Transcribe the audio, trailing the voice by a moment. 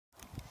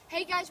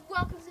Hey guys,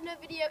 welcome to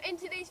another video. In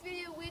today's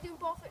video we're doing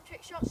ball flip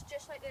trick shots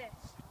just like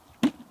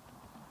this.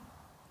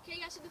 Okay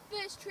guys, so the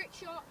first trick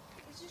shot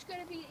is just going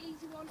to be an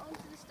easy one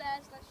onto the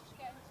stairs. Let's just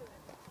get into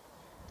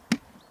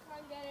it. Try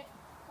and get it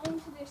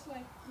onto this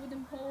like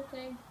wooden pole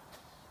thing.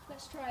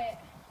 Let's try it.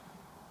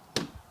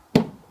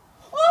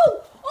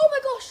 Oh! Oh my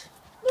gosh!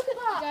 Look at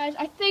that! Guys,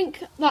 I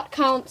think that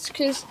counts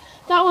because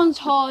that one's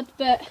hard,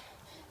 but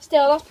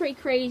still that's pretty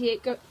crazy.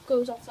 It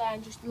goes off there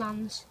and just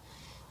lands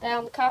there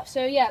on the cap.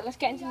 So yeah, let's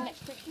get into the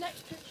next trick.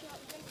 Next trick shot,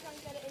 we're going to try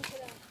and get it into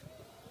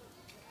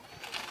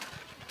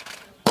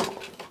there.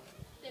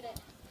 Did it.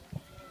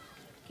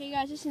 Okay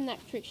guys, this is the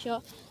next trick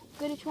shot. I'm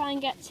going to try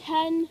and get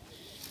 10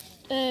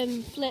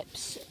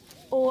 flips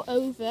or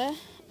over,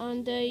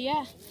 and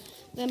yeah,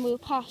 then we'll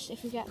pass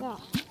if we get that.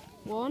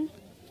 One.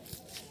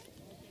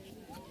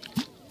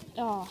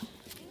 Oh.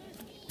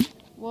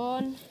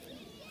 One.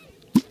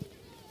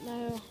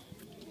 No.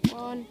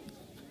 One.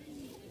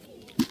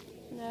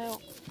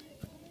 No.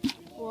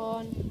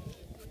 1,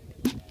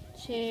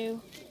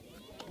 2,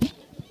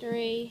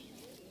 3,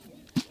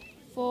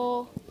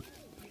 4,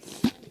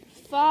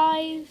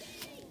 5,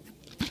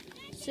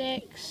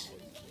 6,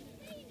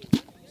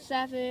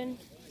 7,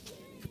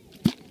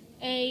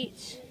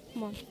 8,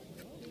 come on,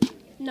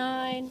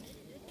 9,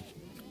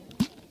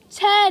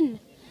 10.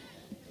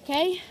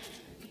 Okay,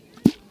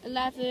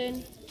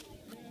 11,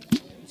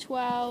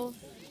 12,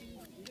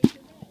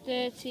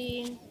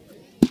 13,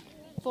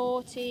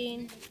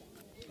 14,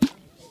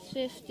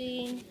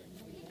 15,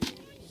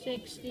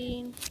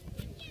 16,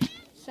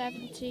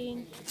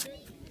 17.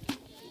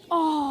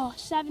 Oh,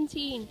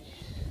 17.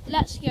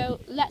 Let's go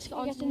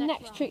on to the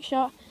next trick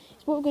shot.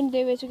 So what we're going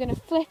to do is we're going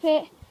to flip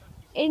it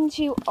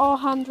into our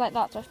hand like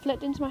that. So I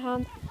flipped into my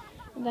hand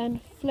and then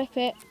flip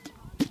it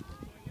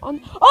on.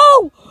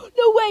 Oh!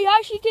 No way, I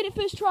actually did it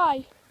first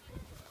try.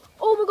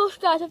 Oh my gosh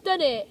guys, I've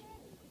done it.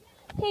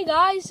 Hey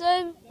guys,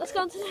 let's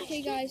go on to the next.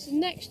 Okay guys, the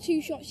next two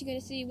shots you're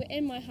going to see were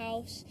in my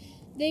house.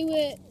 They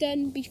were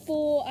done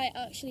before I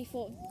actually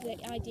thought of the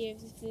idea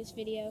of this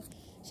video.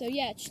 So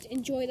yeah, just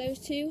enjoy those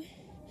two.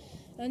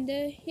 And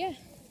yeah.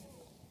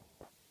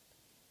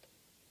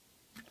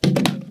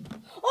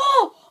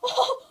 Oh!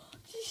 Oh!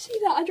 Did you see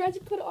that? I tried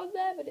to put it on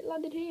there, but it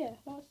landed here.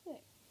 That was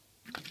sick.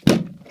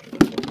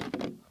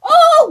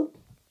 Oh!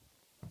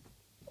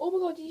 Oh my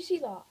god, did you see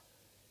that?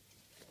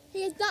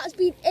 Hey guys, that has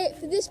been it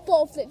for this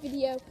bottle flip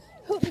video.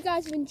 Hope you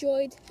guys have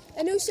enjoyed.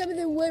 I know some of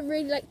them weren't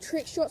really like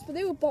trick shots, but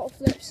they were bottle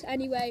flips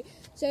anyway.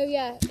 So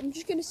yeah, I'm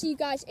just going to see you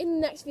guys in the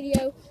next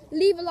video.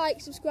 Leave a like,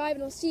 subscribe,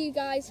 and I'll see you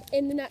guys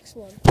in the next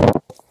one.